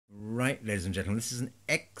Right, ladies and gentlemen, this is an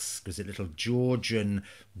exquisite little Georgian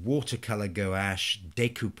watercolour gouache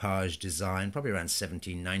decoupage design, probably around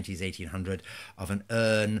 1790s, 1800, of an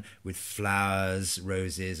urn with flowers,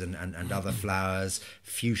 roses and other flowers,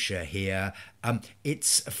 fuchsia here.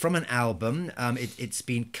 It's from an album. It's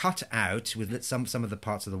been cut out with some of the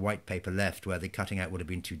parts of the white paper left where the cutting out would have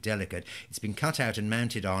been too delicate. It's been cut out and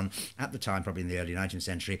mounted on, at the time, probably in the early 19th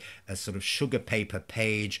century, a sort of sugar paper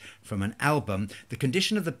page from an album. The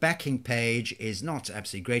condition of the backing page is not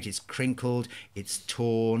absolutely great. It's crinkled, it's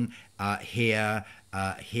torn here.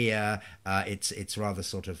 It's rather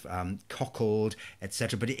sort of cockled,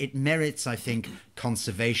 etc. But it merits, I think,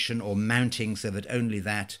 conservation or mounting so that only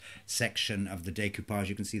that section of the decoupage,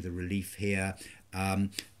 you can see the relief here,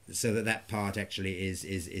 so that part actually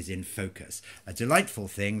is in focus. A delightful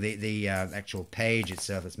thing. The actual page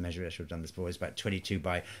itself, let's measure it, I should have done this before, is about 22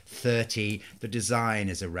 by 30. The design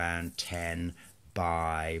is around 10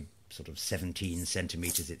 by sort of 17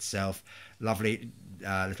 centimeters itself. Lovely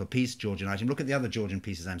little piece, Georgian item. Look at the other Georgian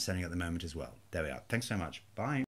pieces I'm selling at the moment as well. There we are. Thanks so much. Bye.